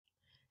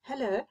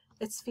Hello,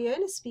 it's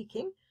Fiona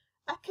speaking.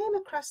 I came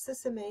across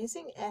this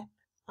amazing app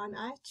on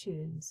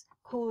iTunes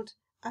called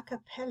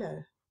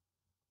Acapella.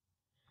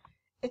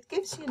 It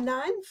gives you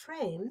 9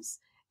 frames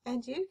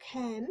and you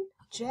can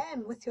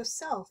jam with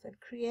yourself and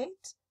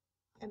create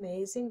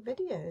amazing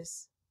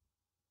videos.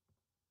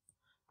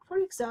 For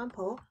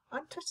example,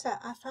 on Twitter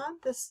I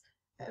found this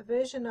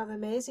version of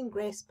Amazing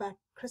Grace by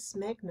Chris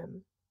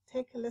Magnum.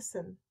 Take a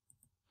listen.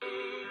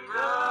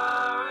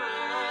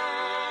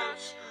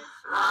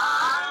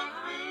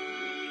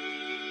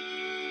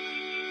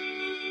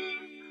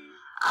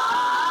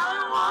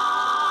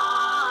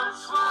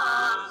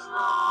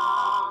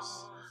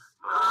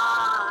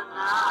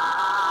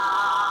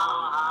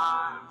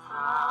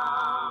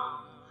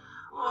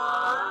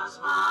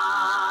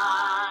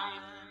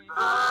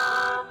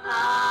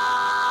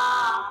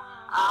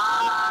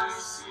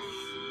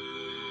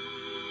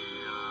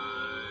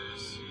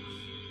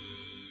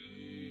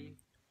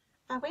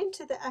 I went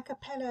to the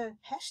Acapella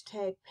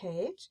hashtag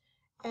page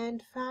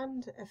and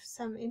found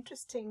some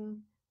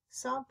interesting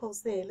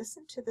samples there.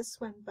 Listen to this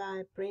one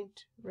by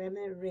Brent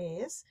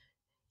Ramirez.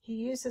 He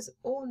uses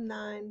all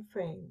 9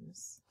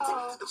 frames.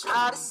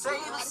 Try to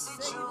save the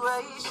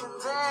situation,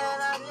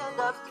 then I end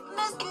up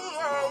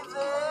misbehaving.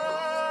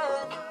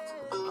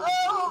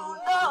 Oh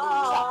no!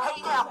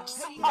 Hey now,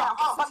 sit down,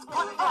 about to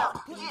put it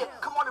down. Yeah,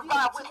 come on and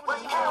ride with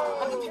right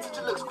now. And the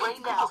future looks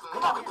great now,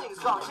 and everything's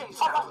gonna change.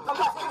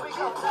 Alright, here we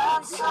go.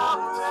 That's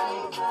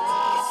alright,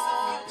 that's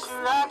the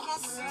future I can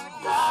see.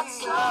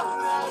 That's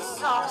alright,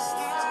 so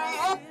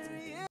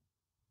mysterious.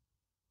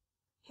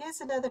 Here's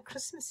another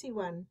Christmassy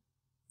one.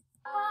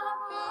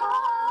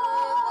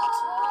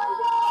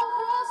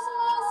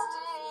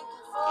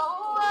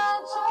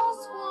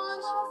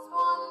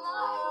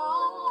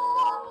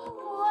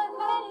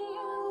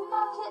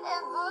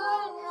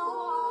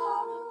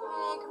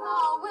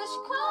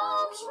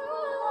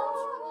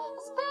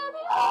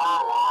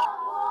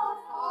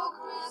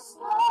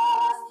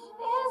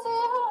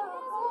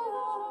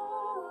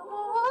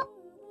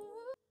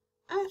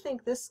 I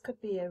think this could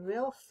be a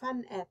real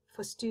fun app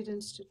for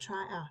students to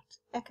try out.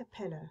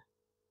 Acapella.